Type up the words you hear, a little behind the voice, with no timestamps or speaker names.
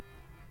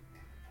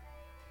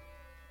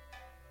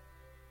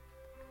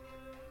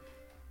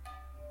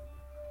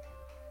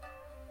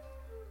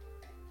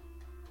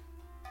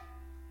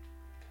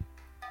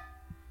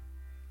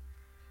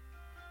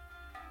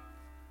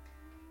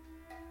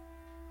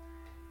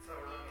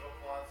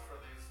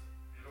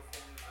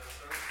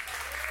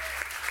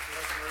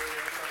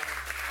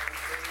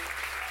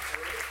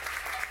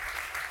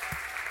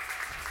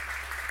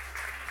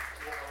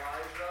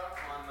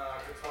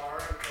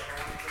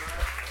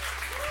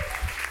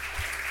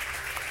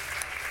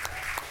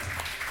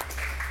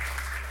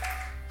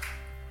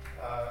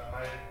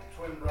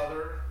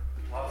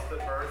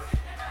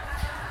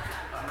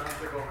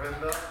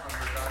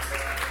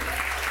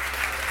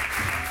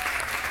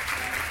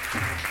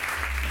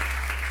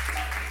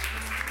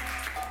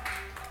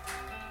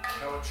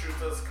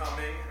Chuta's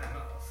coming, and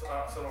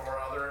some of our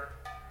other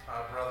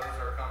brothers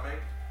are coming.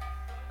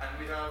 And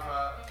we have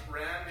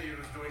Randy,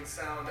 who's doing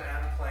sound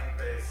and playing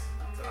bass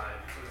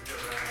tonight. Please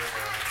give Randy a hand.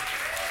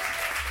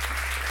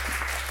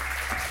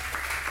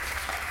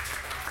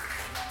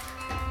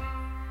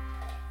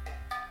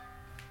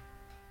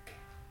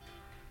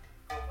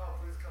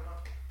 Please come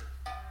up.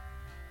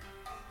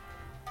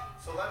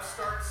 So let's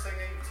start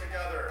singing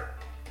together.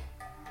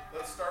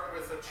 Let's start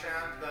with a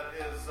chant that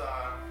is the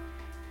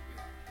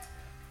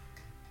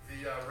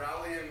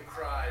rallying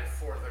cry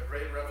for the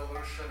great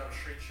revolution of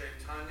Sri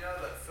Chaitanya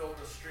that filled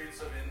the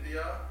streets of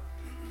India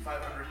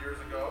 500 years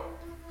ago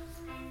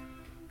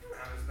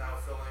and is now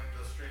filling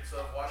the streets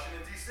of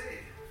Washington, D.C.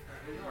 and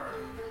New York.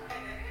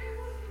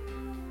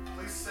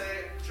 Please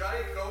say,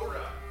 Jai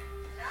Gaura.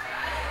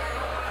 Jai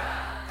Gaura.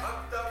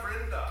 Bhakta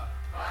Vrinda.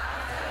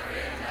 Bhakta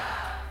Vrinda.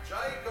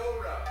 Jai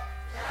Gaura.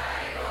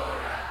 Jai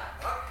Gaura.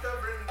 Bhakta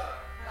Vrinda.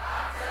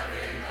 Bhakta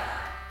Vrinda.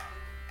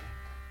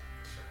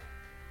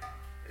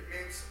 It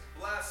means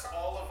bless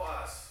all of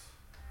us.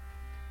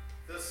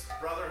 This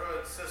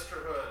brotherhood,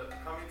 sisterhood,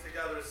 coming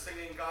together,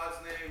 singing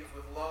God's names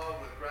with love,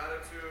 with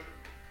gratitude.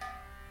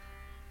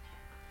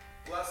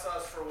 Bless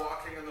us for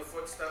walking in the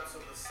footsteps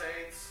of the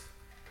saints.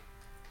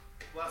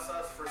 Bless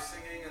us for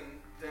singing and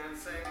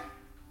dancing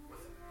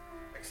with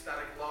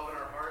ecstatic love in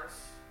our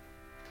hearts.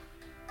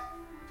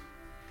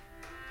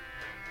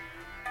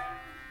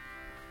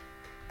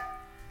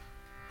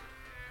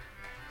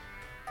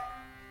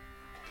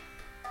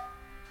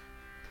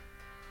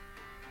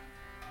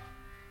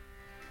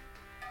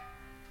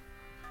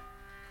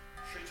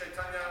 Sri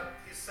Chaitanya,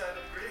 he said,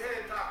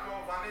 Grihe tako,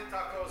 vane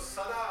tako,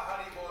 sada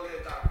hari bole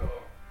tako.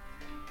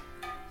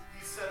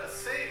 He said, a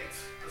saint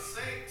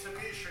to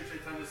me, Sri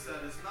Chaitanya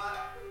said, is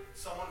not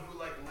someone who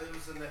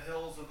lives in the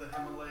hills of the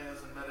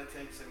Himalayas and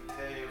meditates in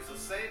caves. A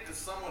saint is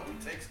someone who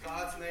takes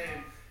God's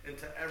name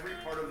into every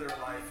part of their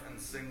life and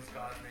sings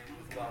God's name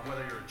with love.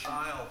 Whether you're a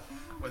child,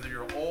 whether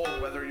you're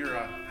old, whether you're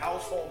a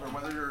householder,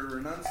 whether you're a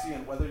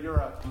renunciant, whether you're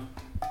a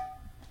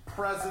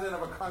president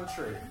of a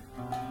country.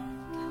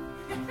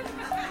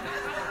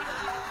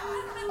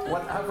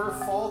 Whatever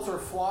faults or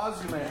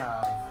flaws you may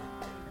have,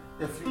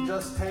 if you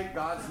just take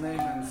God's name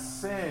and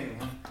sing,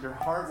 your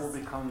heart will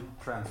become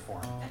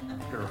transformed,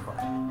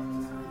 purified.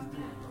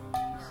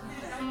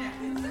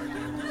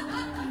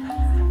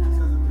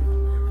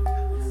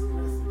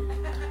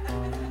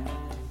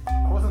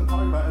 I wasn't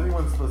talking about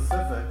anyone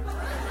specific.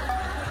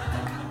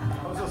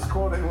 I was just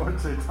quoting Lord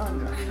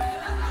Chaitanya.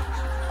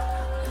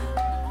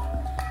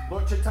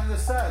 Lord Chaitanya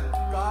said,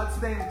 God's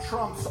name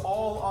trumps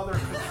all other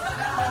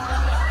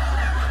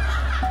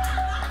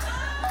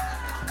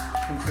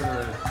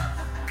considerations.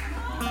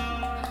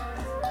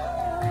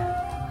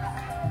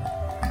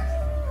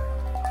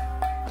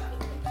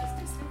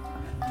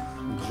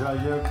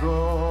 Jaya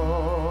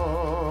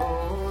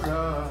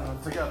Gaura.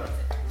 Together.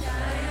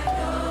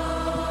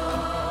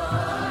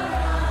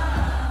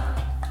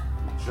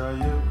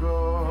 Jaya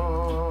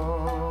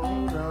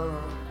Gaura.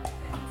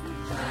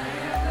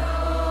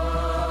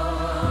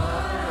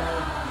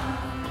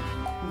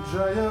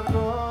 Jaya Gaura. Jaya Gaura. Jaya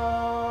Gaura.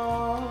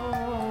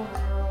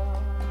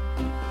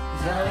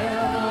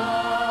 Jaya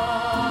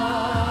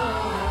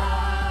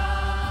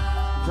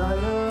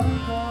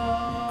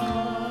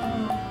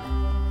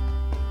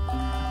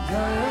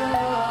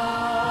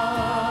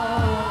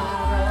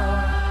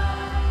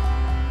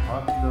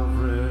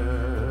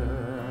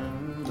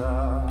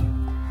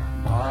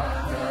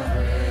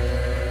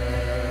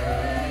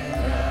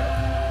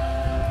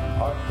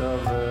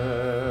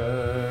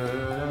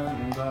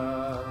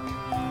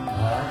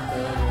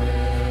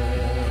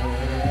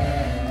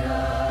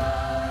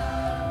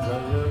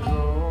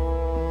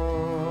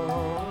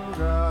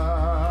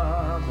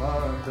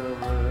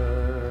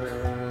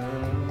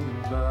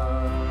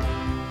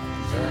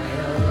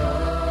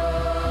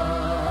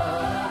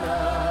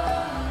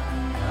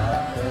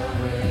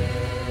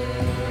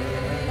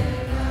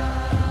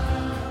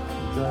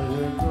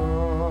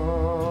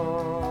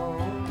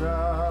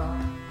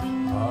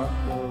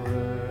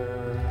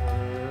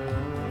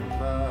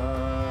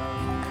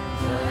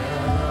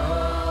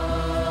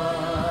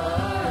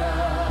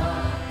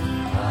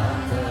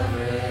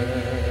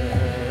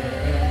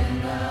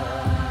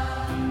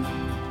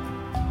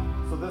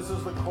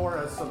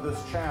of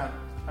this chant.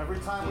 Every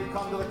time we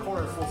come to the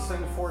chorus, we'll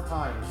sing 4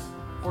 times.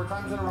 4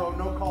 times in a row,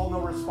 no call, no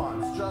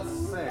response.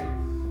 Just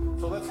sing.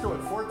 So let's do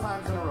it 4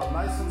 times in a row,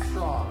 nice and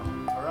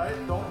strong. All right?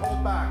 Don't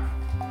hold back.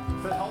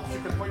 If it helps,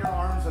 you can put your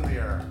arms in the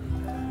air.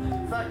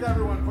 In fact,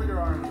 everyone, put your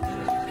arms in the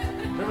air.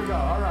 Here we go.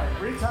 All right.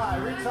 Retie,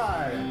 retie.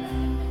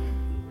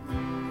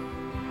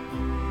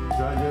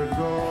 Jaya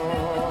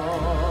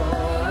Gaura.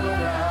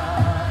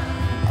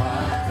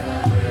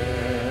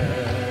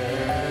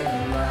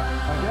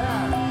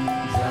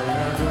 Jaya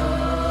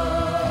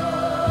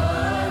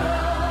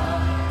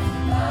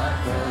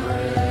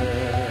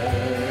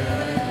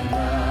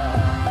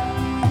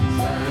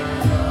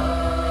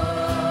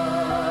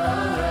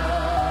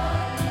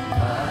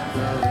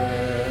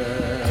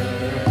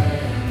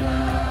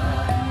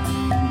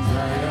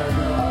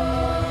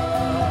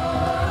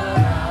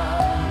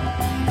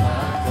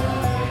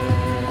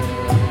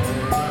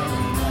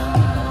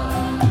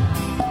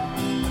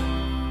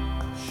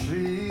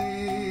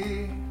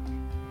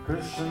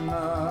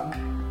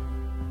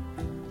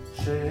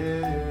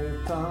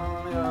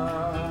Chaitanya.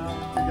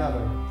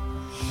 Together.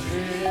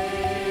 Shri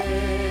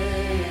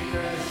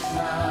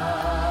Krishna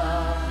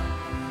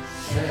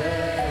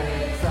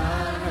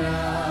Chaitanya.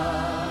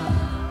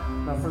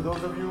 Now for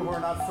those of you who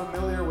are not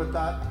familiar with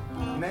that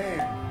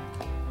name,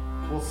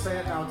 we'll say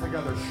it now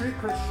together. Shri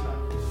Krishna.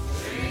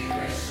 Shri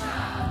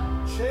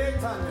Krishna.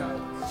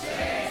 Chaitanya.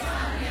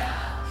 Chaitanya.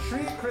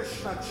 Shri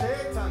Krishna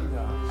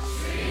Chaitanya.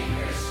 Shri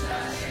Krishna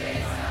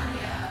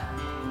Chaitanya.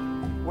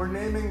 We're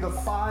naming the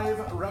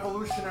 5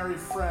 revolutionary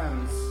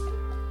friends,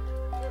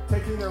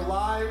 taking their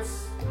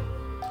lives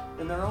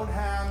in their own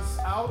hands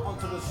out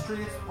onto the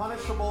streets,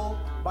 punishable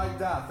by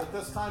death. At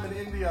this time in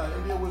India,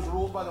 India was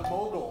ruled by the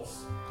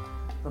Mughals.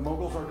 The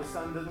Mughals are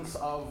descendants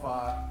of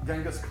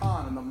Genghis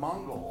Khan and the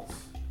Mongols.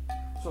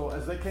 So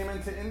as they came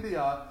into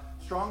India,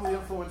 strongly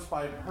influenced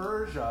by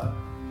Persia,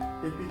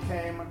 it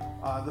became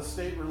the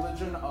state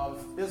religion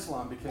of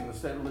Islam, became the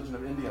state religion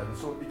of India. And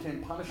so it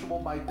became punishable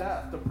by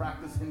death to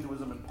practice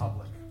Hinduism in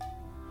public.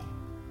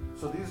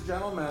 So these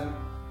gentlemen,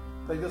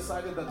 they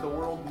decided that the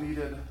world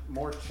needed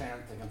more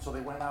chanting. And so they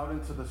went out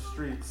into the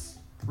streets,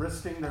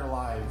 risking their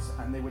lives,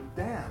 and they would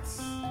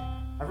dance.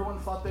 Everyone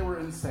thought they were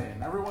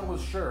insane. Everyone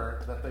was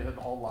sure that they had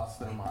all lost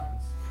their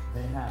minds.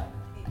 They had.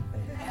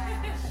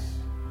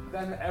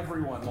 Then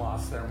everyone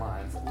lost their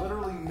minds.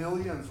 Literally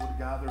millions would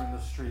gather in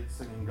the streets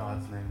singing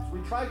God's names.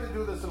 We tried to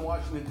do this in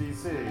Washington,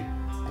 D.C.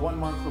 1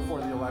 month before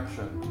the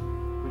election.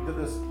 We did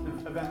this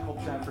event called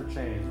Chant for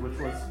Change, which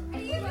was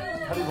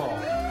Haribol,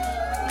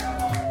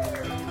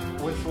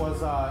 which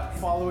was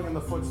following in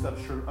the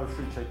footsteps of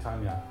Sri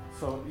Chaitanya.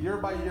 So year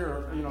by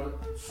year,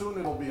 soon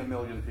it'll be 1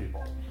 million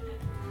people.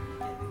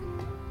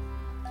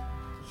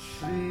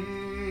 Shri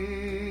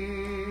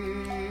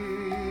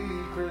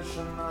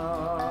Krishna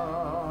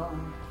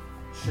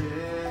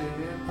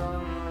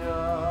Chaitanya.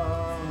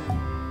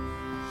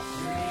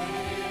 Shri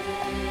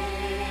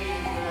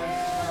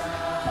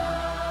Krishna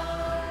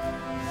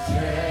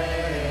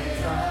Chaitanya.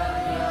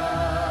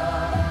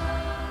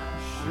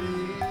 Shri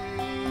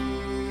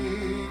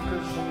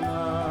Krishna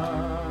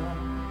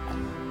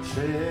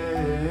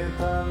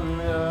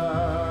Chaitanya.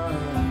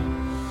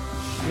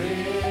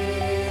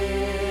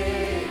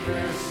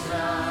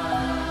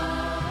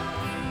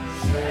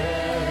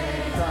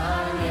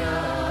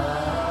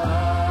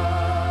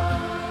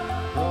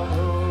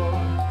 Prabhu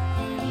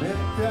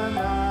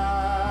Nityananda.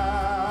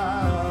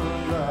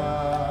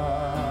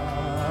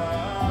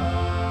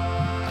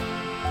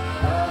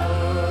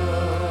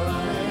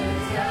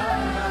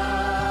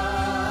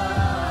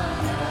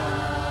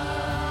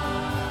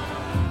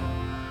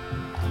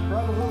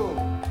 Prabhu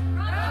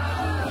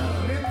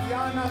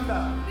Nityananda.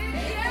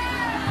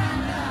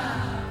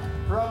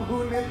 Prabhu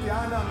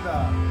Nityananda.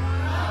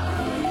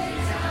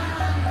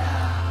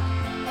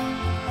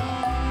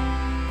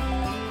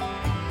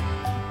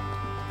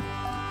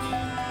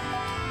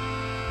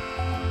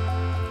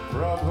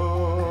 Prabhu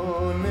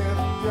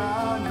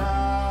Nityananda.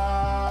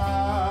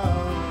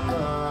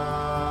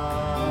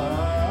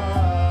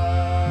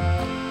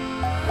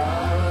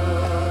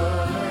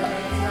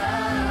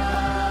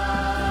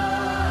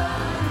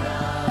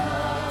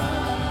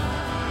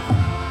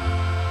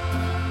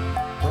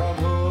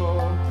 Prabhu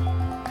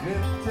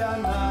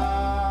Nityananda.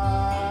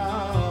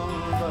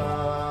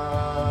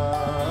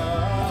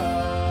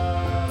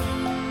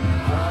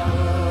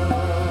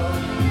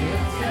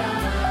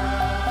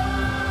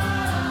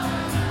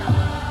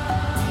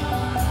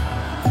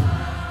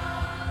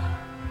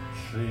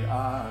 Shri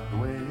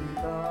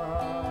Advaita.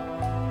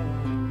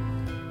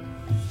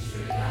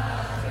 Shri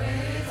Advaita.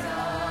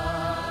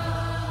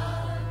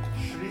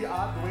 Shri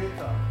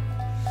Advaita.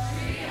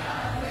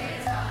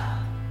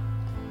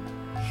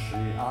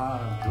 Shri Advaita. Shri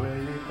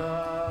Advaita.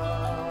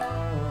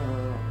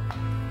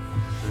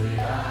 Shri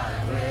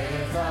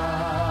Advaita.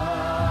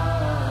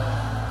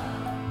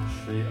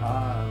 Shri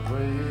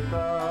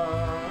Advaita.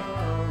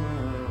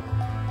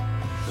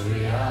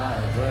 Shri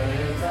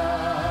Advaita.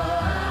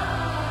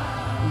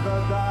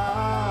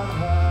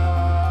 Gadadhar.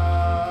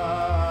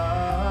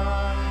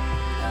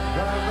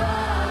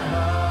 Gadadhar.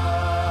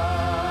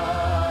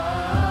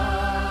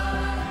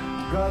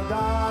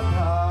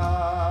 Gadadhar.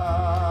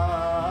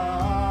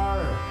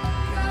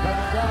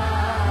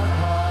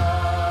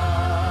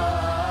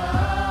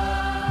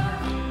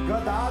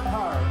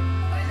 Gadadhar.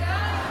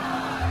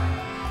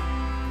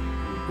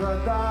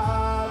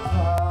 Gadadhar.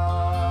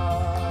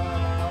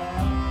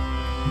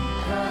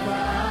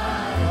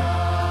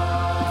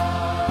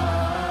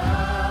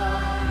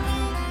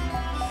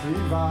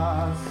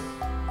 Srivas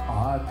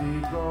Adi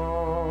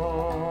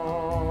Gaura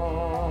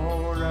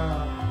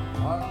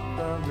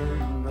Bhakta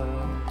Vrinda.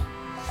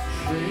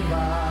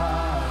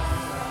 Srivas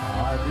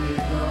Adi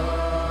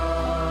Gaura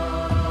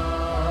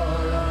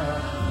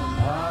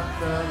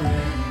Bhakta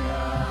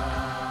Vrinda.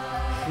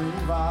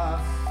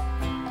 Srivas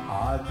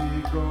Adi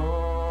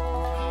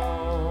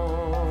Gaura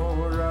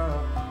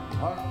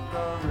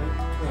Bhakta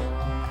Vrinda.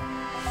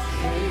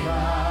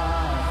 Srivas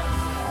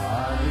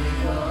Adi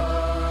Gaura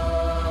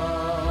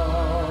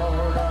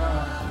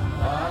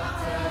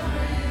Bhakta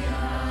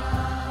Vrinda.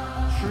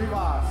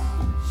 Srivas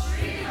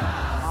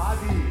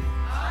Adi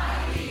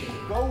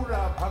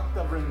Gaura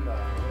Bhakta Vrinda.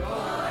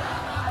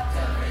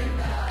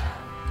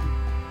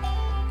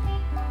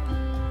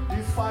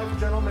 These 5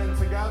 gentlemen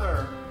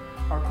together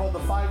are called the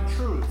 5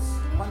 truths,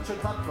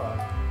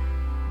 Panchatattva.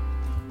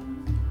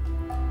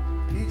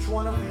 Each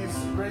one of these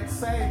great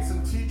saints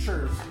and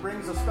teachers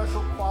brings a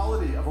special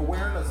quality of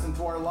awareness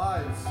into our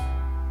lives.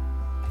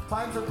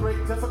 Times of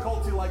great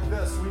difficulty like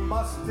this, we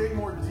must dig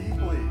more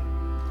deeply.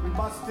 We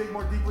must dig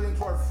more deeply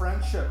into our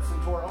friendships,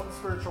 into our own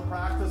spiritual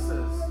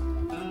practices.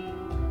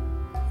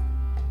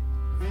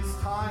 These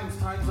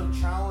times of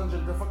challenge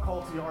and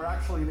difficulty, are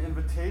actually an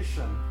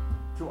invitation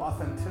to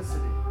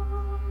authenticity.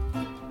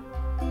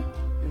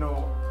 You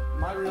know,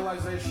 my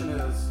realization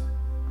is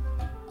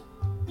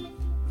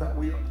that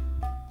we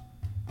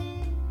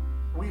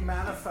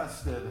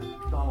manifested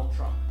Donald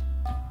Trump.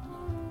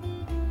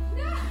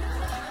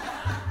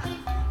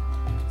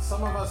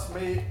 Some of us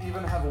may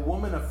even have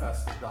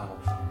woman-infested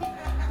Donald Trump.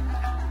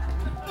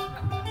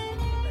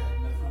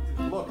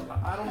 Look,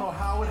 I don't know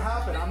how it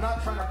happened. I'm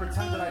not trying to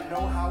pretend that I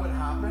know how it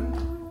happened,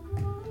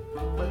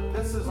 but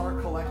this is our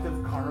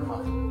collective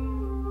karma.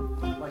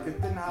 Like,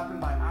 it didn't happen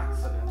by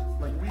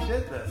accident. Like, we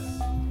did this.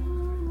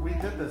 We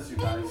did this, you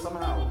guys.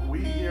 Somehow, we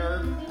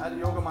here at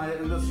Yogamaya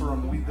in this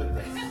room, we did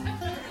this.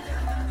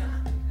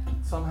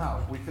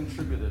 Somehow, we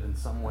contributed in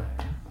some way.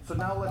 So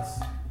now let's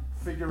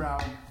figure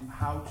out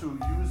how to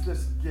use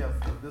this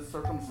gift of this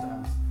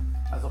circumstance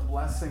as a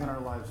blessing in our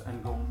lives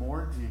and go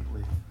more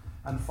deeply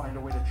and find a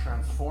way to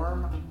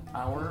transform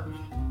our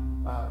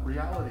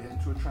reality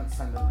into a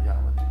transcendent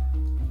reality.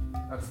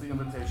 That's the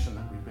invitation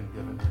that we've been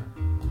given here.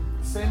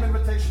 The same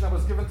invition that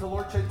was given to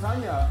Lord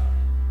Chaitanya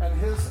and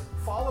his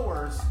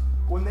followers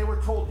when they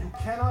were told, you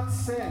cannot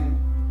sing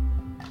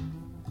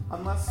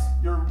unless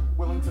you're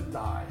willing to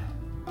die.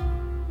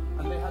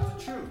 And they had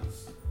to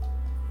choose.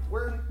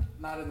 We're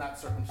not in that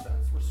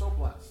circumstance. We're so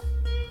blessed.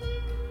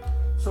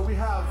 So we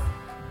have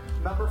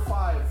number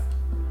 5,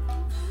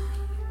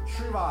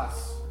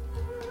 Srivas.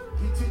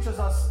 He teaches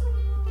us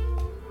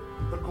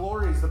the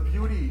glories, the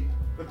beauty,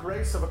 the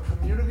grace of a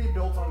community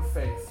built on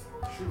faith.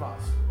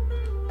 Srivas.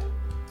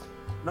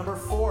 Number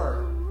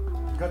 4,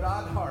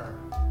 Gadadhar.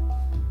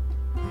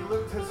 He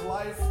lived his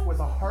life with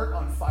a heart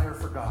on fire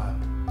for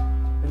God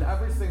in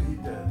everything he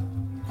did.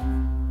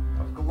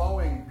 A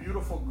glowing,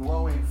 beautiful,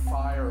 glowing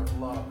fire of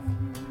love.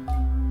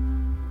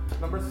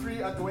 Number 3,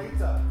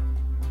 Advaita.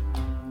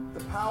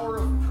 The power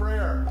of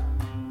prayer.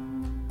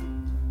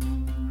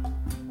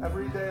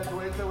 Every day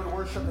Advaita would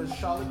worship his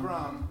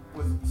shaligram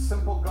with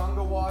simple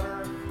Ganga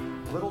water,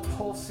 little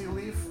tulsi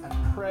leaf,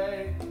 and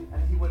pray,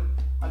 and he would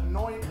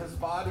anoint his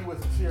body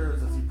with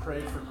tears as he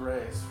prayed for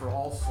grace for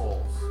all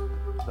souls.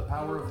 The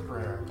power of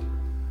prayer.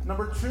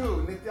 Number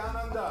 2,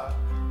 Nityananda.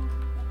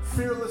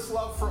 Fearless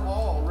love for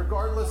all,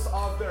 regardless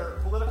of their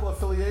political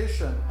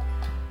affiliation,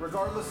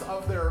 regardless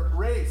of their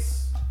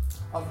race,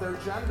 of their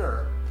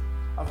gender,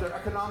 of their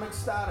economic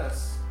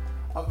status,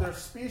 of their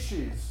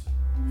species.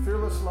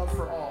 Fearless love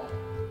for all.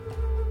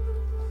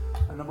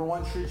 And number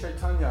 1, Sri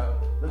Chaitanya,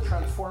 the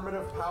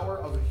transformative power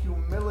of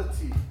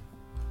humility.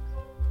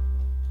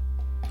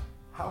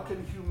 How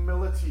can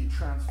humility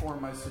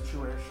transform my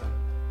situation?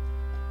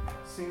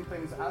 Seeing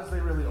things as they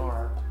really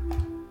are,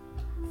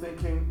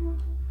 thinking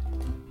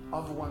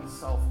of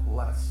oneself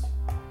less.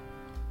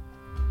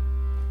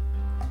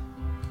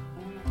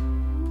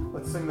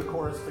 Let's sing the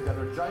chorus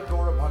together. Jai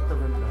Gaura Bhakta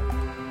Vrinda.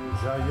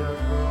 Jaya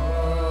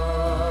Gaura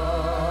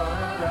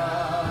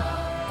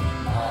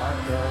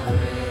Bhakta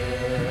Vrinda.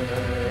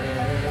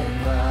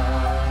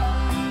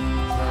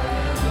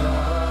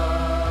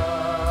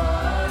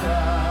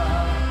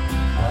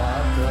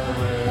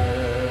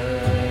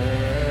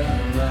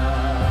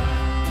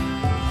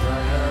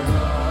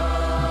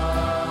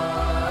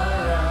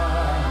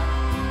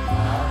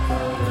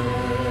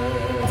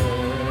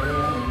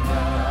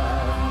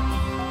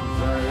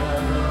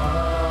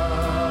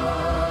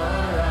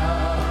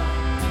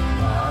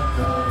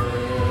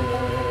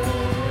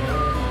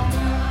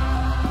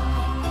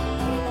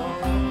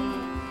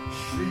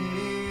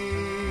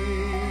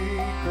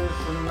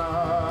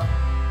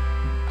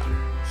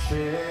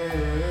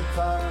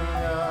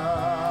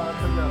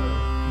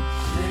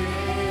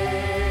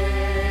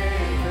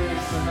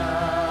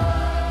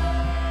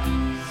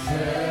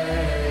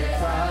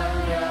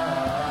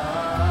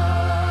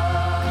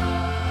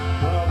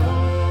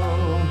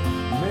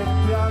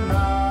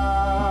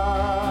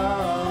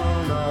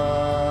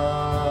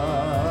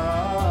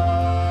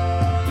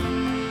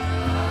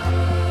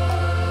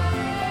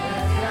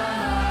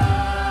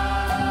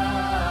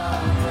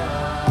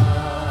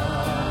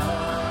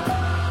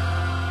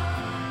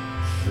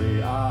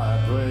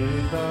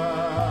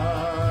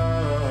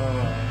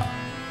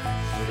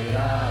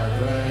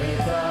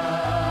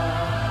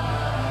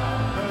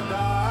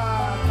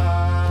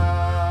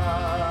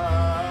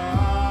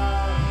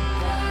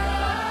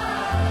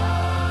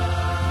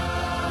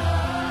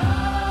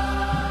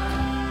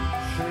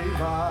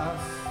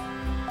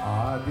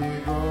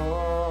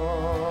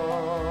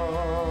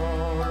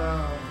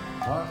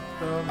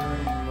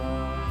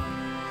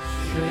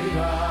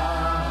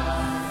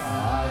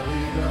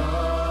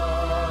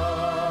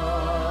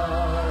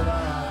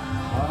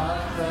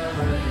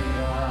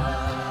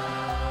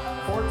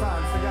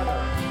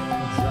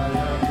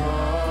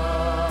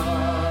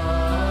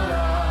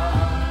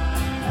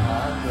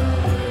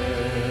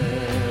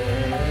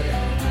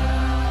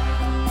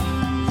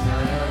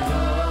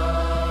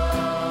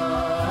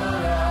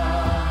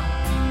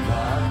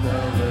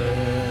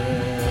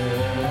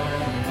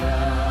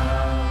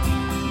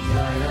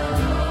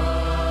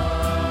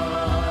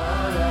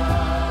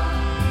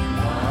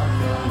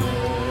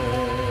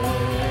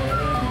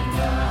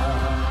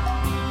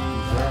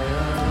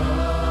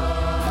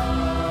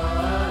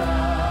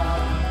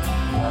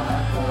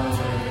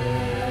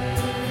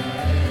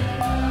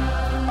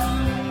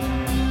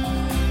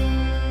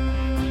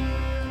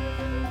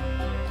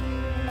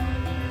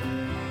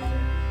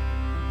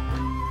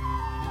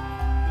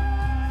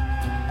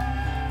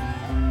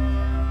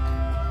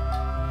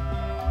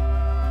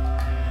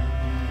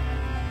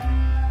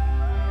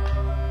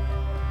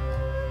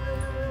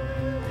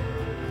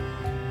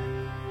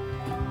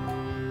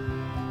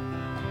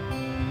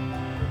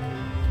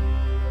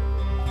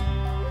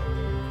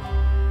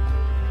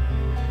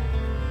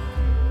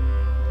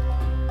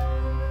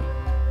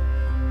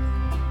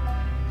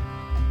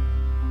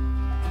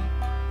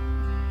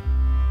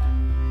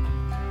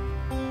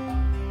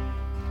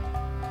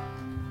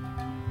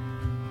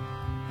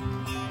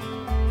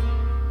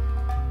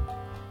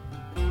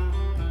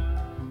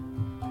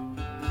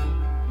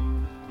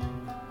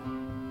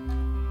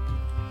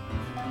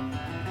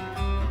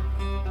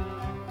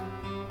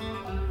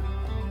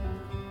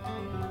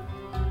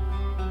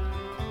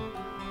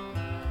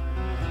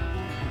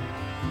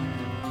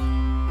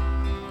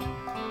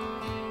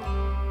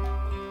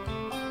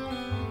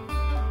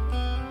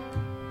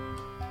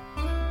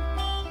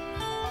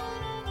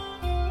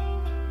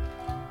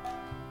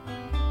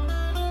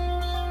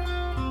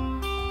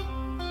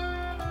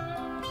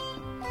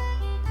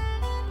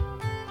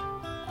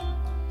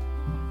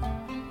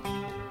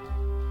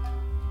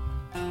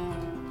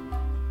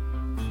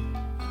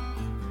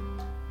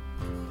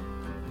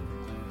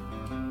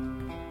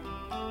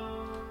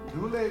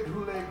 Dhule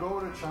Dhule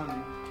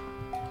Gaurachan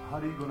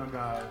Hari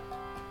Gunagar.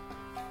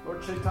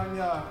 Lord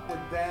Chaitanya would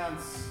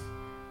dance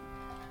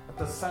at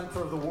the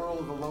center of the whirl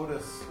of the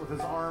lotus with his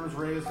arms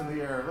raised in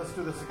the air. Let's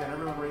do this again.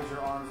 Everyone raise your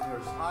arms in the air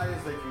as high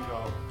as they can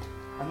go.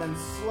 And then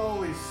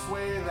slowly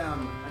sway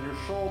them and your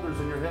shoulders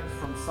and your hips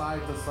from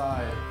side to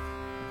side.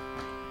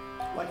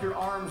 Like your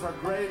arms are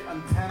great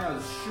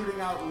antennas shooting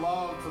out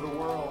love to the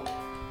world.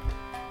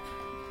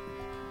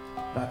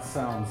 That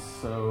sounds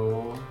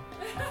so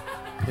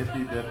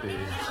hippy-dippy.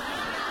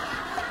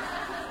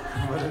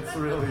 But it's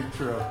really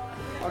true.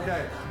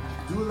 Okay,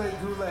 Dhule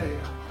Dhule.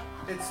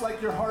 It's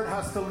like your heart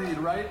has to lead,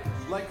 right?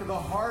 Like the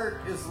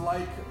heart is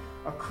like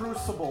a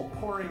crucible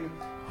pouring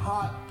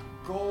hot,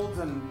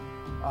 golden,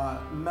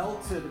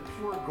 melted,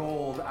 pure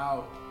gold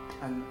out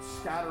and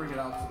scattering it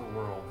out to the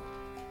world.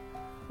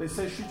 They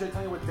say Sri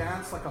Chaitanya would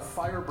dance like a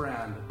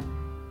firebrand.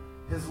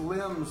 His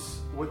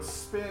limbs would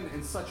spin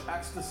in such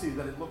ecstasy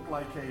that it looked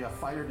like a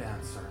fire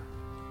dancer.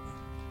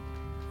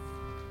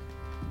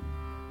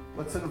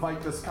 Let's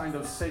invite this kind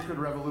of sacred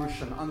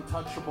revolution,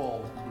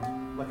 untouchable,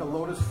 like a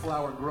lotus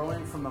flower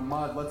growing from the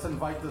mud. Let's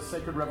invite this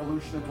sacred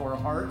revolution into our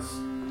hearts.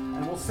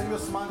 And we'll sing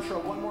this mantra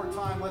one more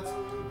time. Let's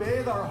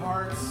bathe our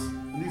hearts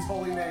in these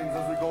holy names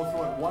as we go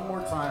through it one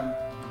more time.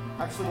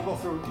 Actually, we'll go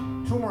through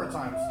 2 more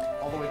times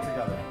all the way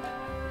together.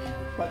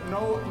 But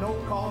no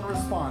call and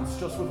response,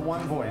 just with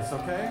one voice,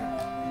 okay?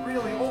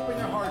 Really, open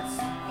your hearts.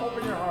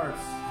 Open your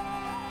hearts.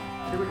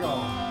 Here we go.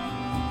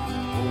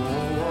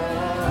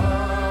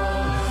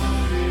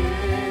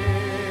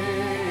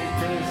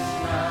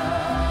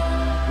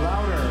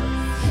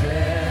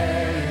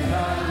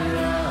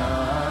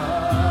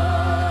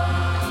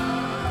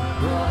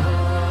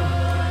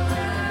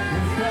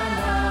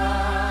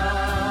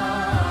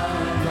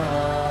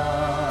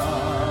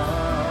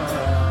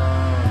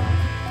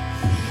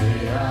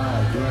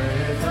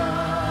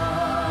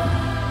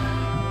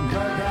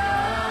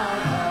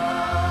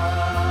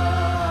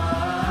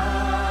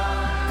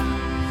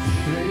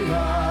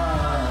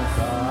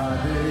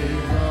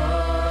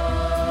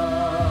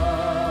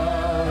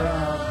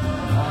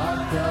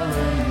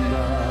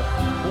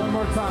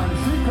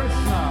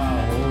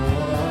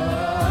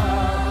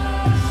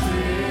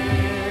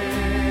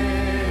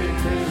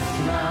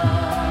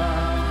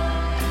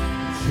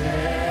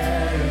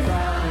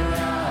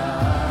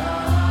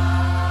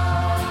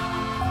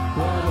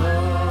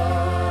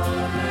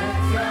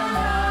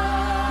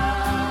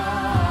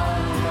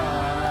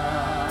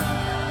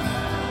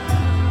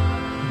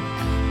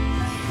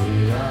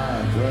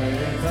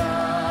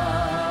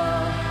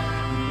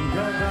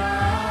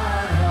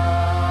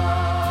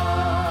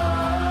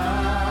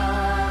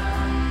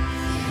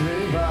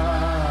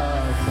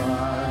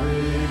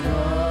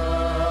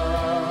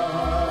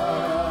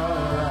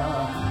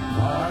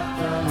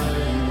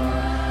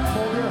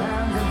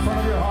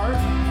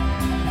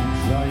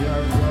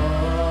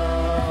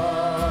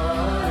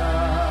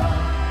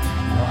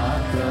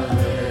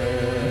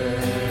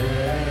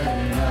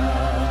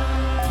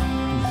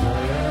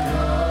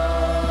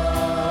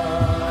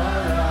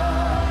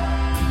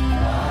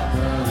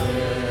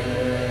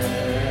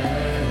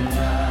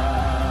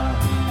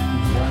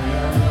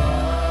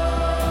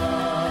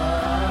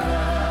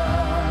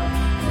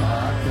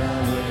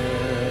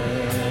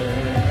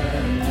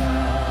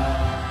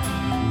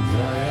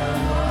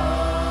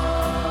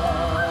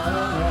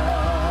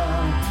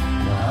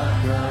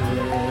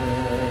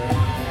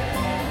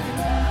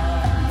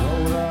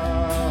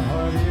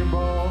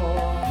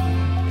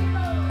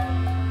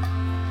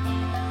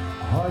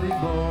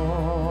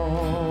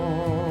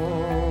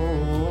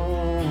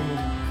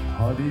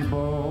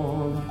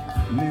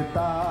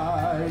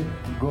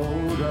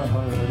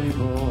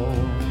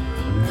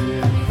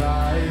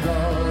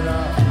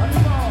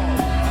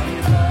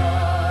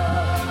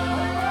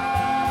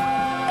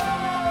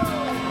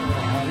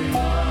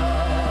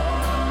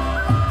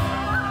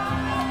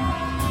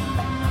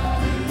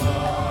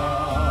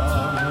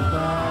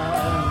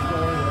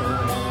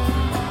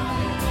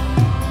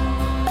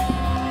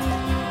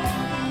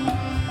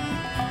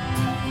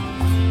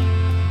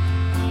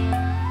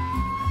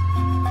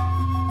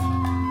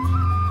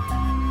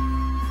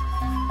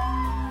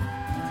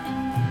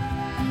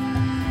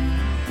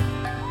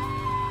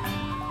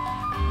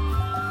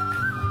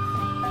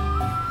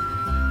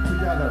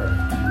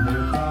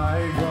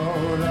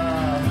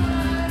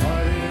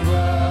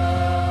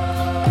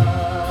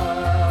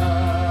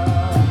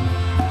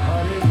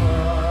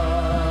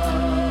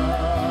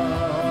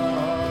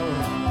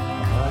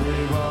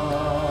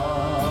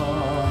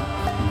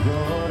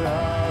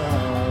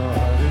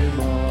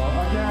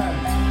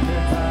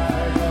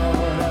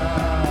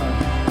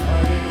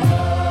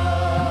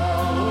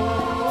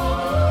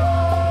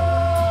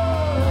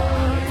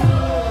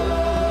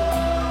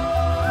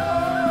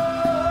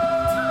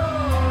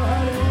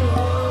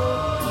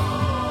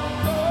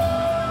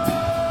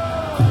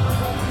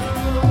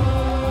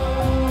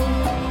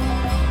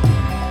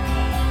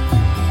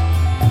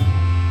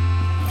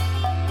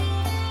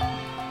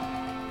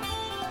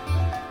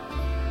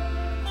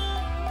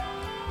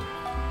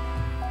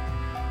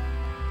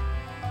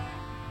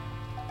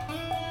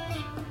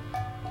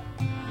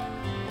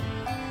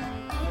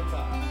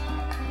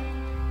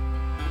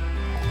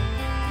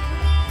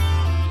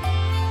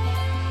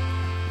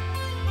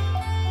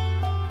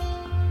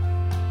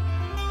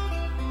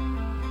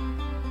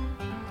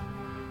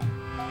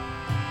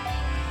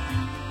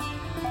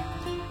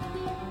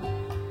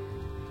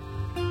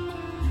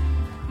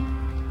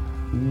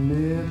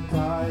 Hare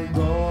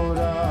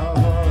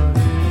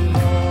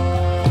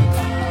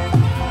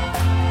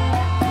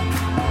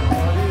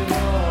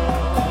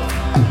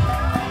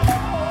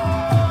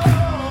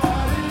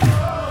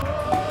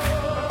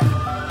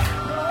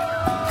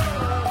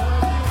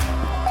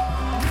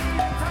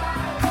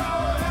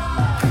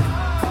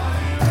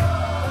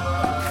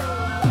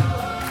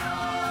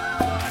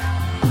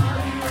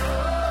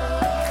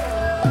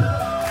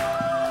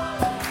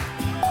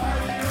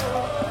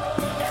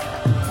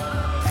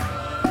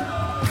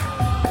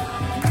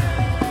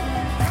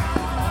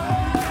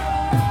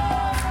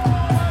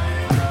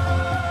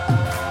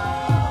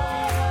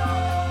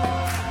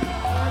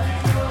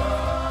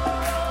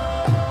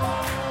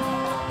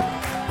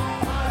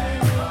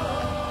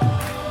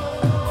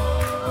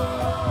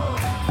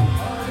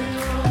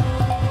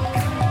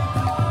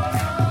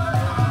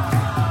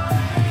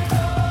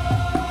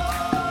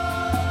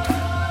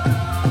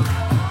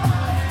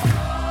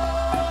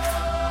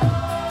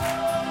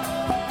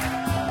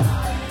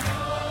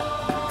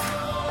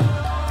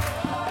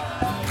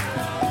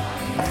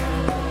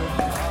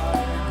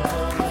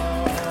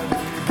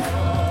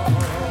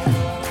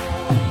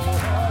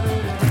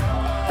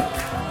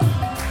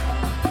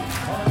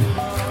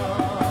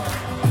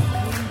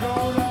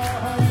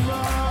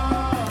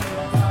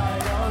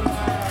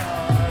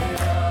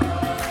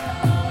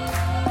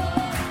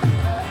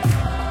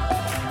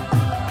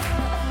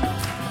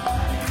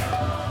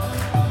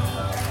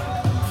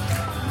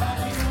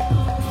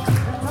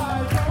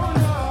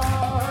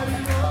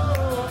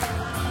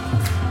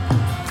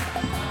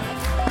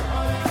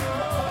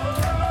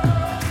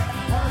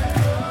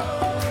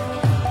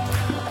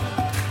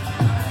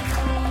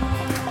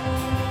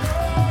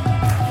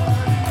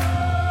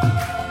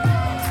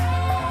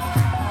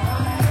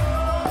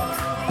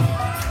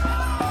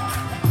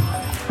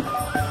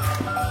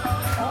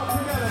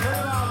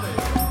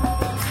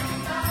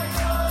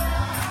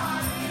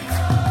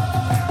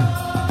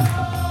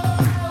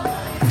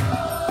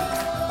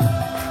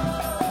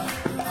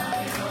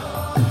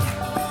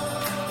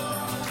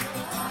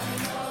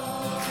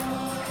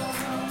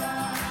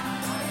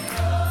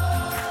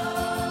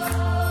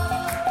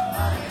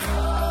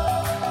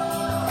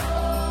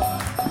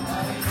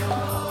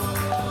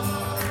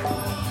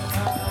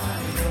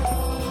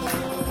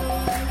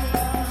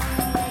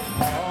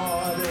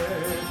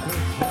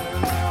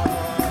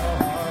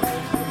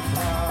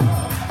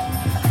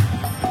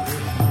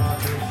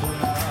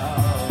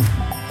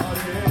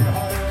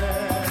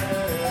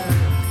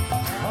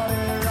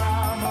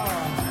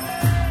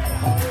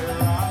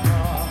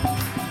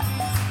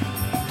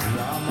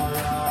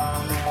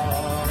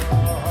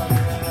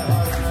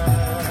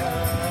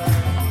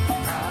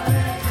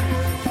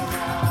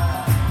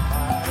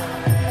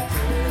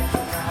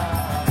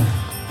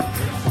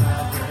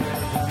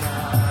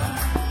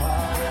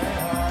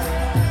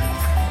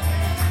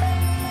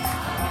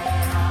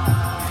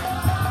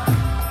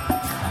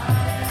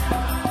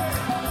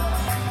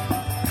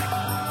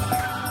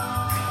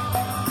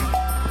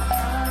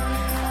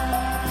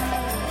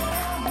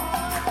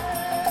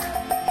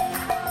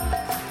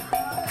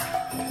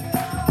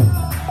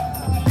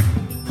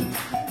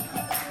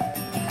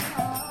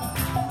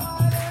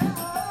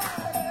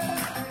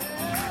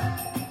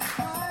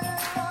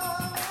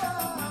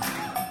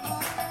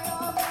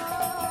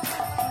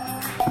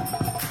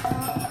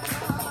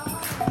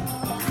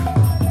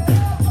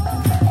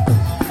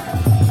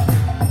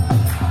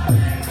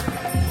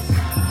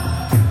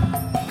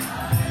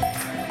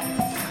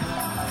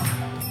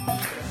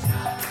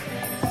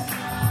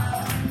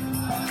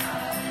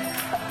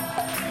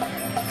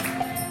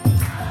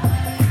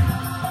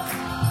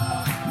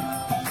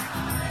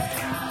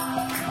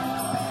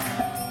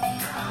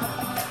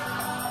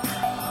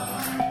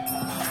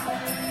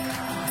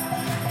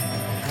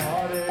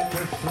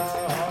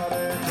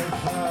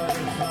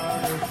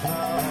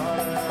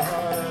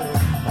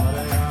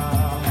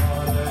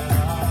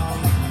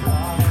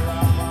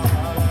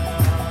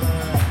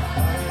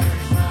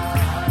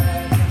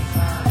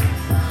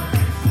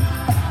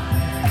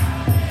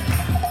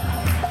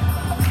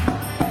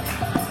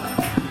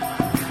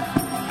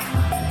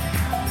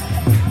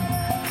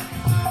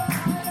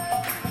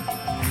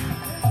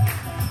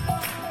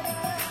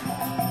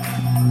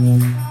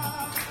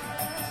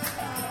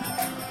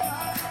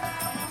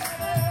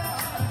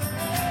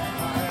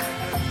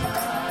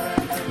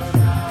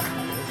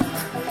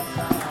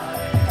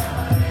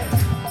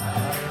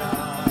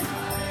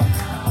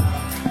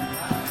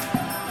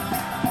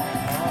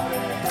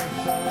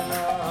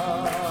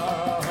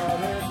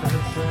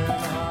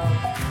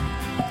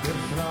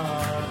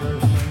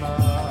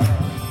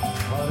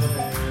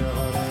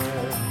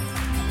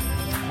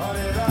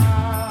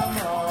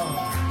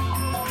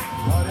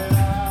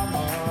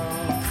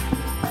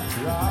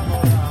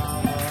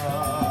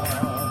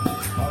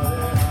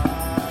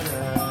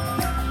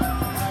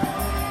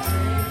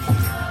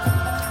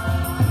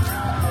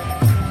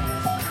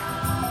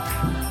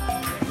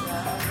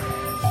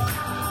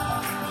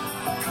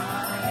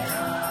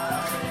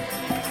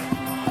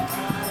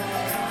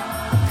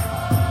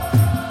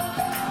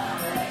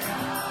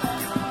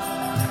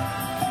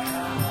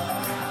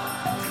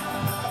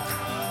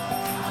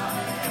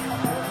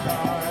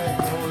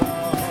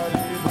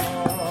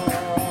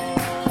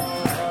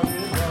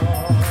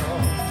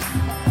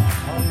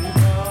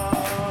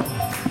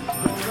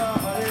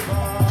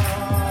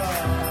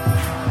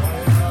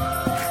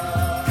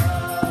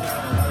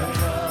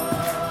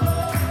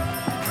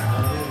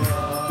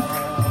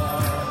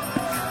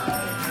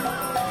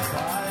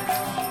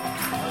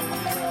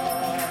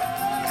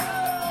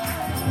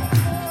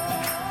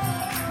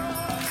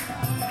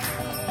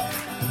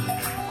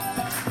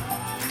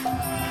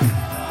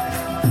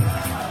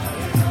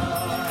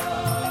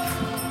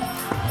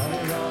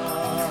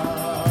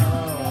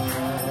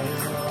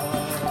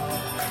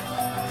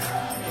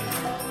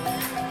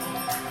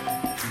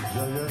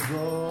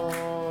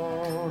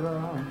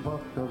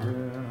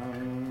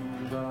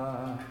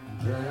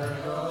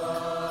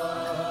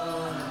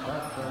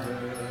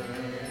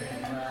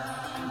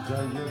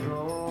Jaya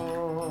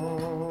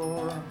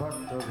Gaur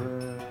Bhakta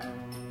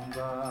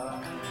Vrinda,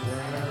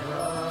 Jaya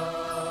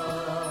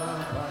Gaur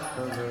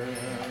Bhakta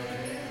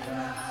Vrinda,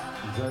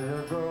 Jaya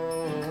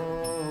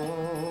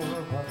Gaur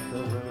Bhakta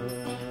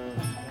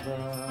Vrinda,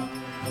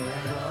 Jaya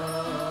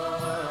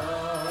Gaur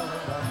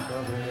Bhakta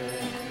Vrinda,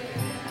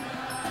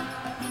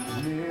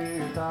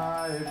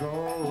 Nitai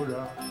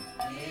Gaura,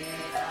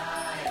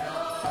 Nitai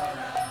Gaura,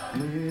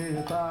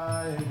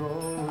 Nitai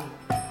Gaura,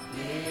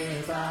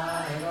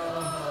 Nitai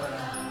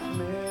Gaura,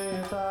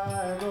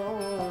 Nitai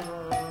Gaura,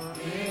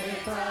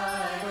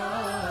 Nitai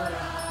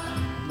Gaura,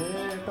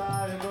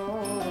 Nitai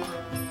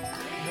Gaura,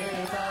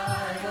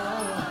 Nitai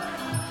Gaura,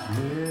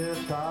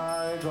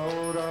 Nitai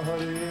Gaura,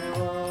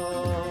 Hari